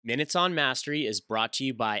Minutes on Mastery is brought to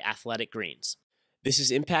you by Athletic Greens. This is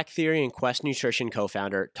Impact Theory and Quest Nutrition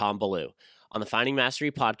co-founder Tom Ballou on the Finding Mastery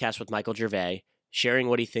podcast with Michael Gervais, sharing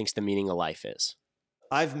what he thinks the meaning of life is.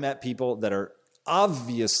 I've met people that are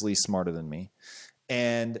obviously smarter than me,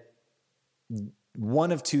 and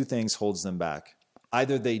one of two things holds them back.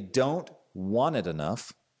 Either they don't want it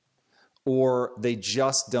enough, or they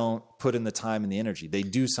just don't put in the time and the energy. They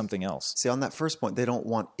do something else. See, on that first point, they don't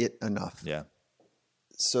want it enough. Yeah.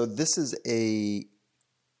 So this is a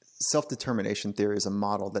self-determination theory is a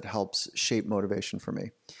model that helps shape motivation for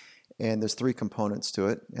me. And there's three components to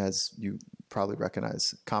it, as you probably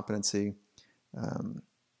recognize: competency,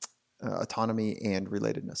 autonomy, and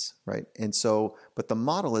relatedness, right? And so, but the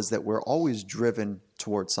model is that we're always driven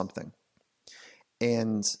towards something.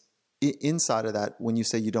 And inside of that, when you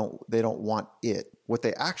say they don't want it, what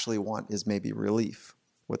they actually want is maybe relief.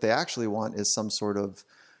 What they actually want is some sort of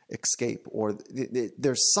escape, or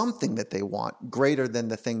there's something that they want greater than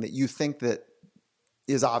the thing that you think that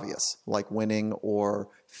is obvious, like winning or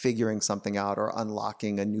figuring something out or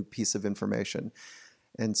unlocking a new piece of information.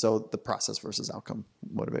 And so the process versus outcome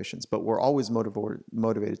motivations, but we're always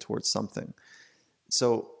motivated towards something.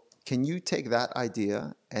 So can you take that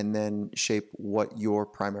idea and then shape what your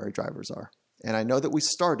primary drivers are? And I know that we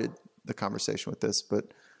started the conversation with this,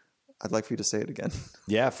 but I'd like for you to say it again.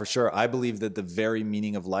 Yeah, for sure. I believe that the very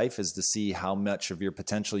meaning of life is to see how much of your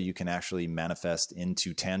potential you can actually manifest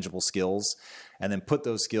into tangible skills, and then put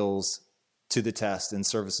those skills to the test in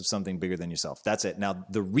service of something bigger than yourself. That's it. Now,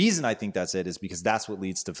 the reason I think that's it is because that's what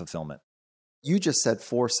leads to fulfillment. You just said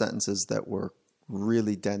 4 sentences that were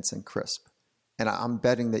really dense and crisp. And I'm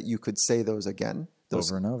betting that you could say those again.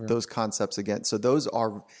 Over and over. Those concepts again. So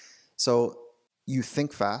you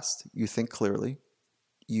think fast, you think clearly.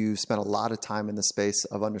 You spent a lot of time in the space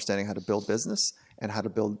of understanding how to build business and how to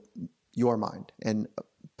build your mind. And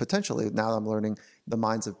potentially now I'm learning the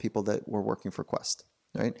minds of people that were working for Quest,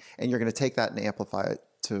 right? And you're going to take that and amplify it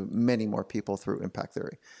to many more people through impact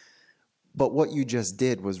theory. But what you just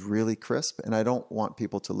did was really crisp, and I don't want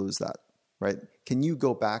people to lose that, right? Can you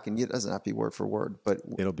go back, and it doesn't have to be word for word, but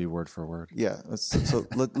It'll be word for word. Yeah.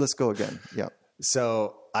 Let's go again. Yeah.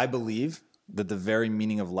 So I believe that the very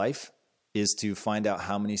meaning of life is to find out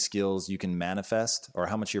how many skills you can manifest, or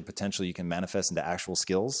how much of your potential you can manifest into actual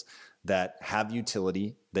skills that have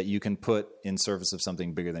utility, that you can put in service of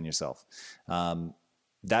something bigger than yourself. That's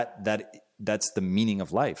the meaning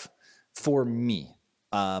of life for me.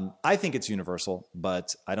 I think it's universal,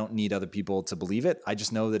 but I don't need other people to believe it. I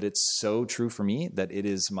just know that it's so true for me that it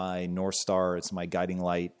is my North Star. It's my guiding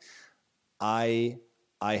light.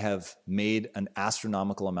 I have made an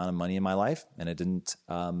astronomical amount of money in my life, and it didn't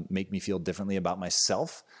make me feel differently about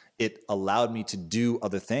myself. It allowed me to do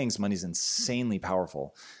other things. Money's insanely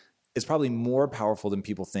powerful. It's probably more powerful than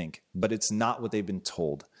people think, but it's not what they've been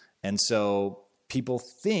told. And so people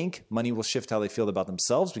think money will shift how they feel about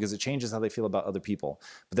themselves because it changes how they feel about other people.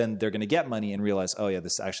 But then they're going to get money and realize, oh yeah,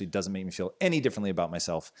 this actually doesn't make me feel any differently about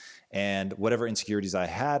myself. And whatever insecurities I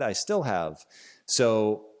had, I still have.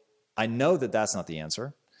 So I know that that's not the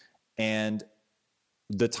answer. And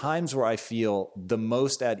the times where I feel the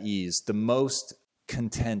most at ease, the most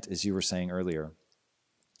content, as you were saying earlier,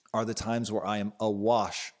 are the times where I am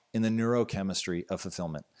awash in the neurochemistry of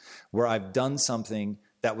fulfillment, where I've done something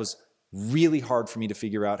that was really hard for me to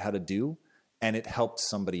figure out how to do, and it helped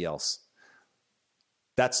somebody else.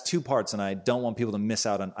 That's 2 parts, and I don't want people to miss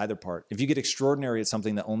out on either part. If you get extraordinary at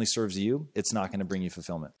something that only serves you, it's not going to bring you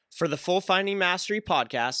fulfillment. For the full Finding Mastery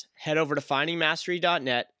podcast, head over to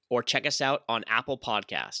findingmastery.net or check us out on Apple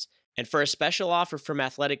Podcasts. And for a special offer from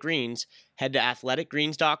Athletic Greens, head to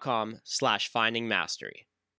athleticgreens.com/findingmastery.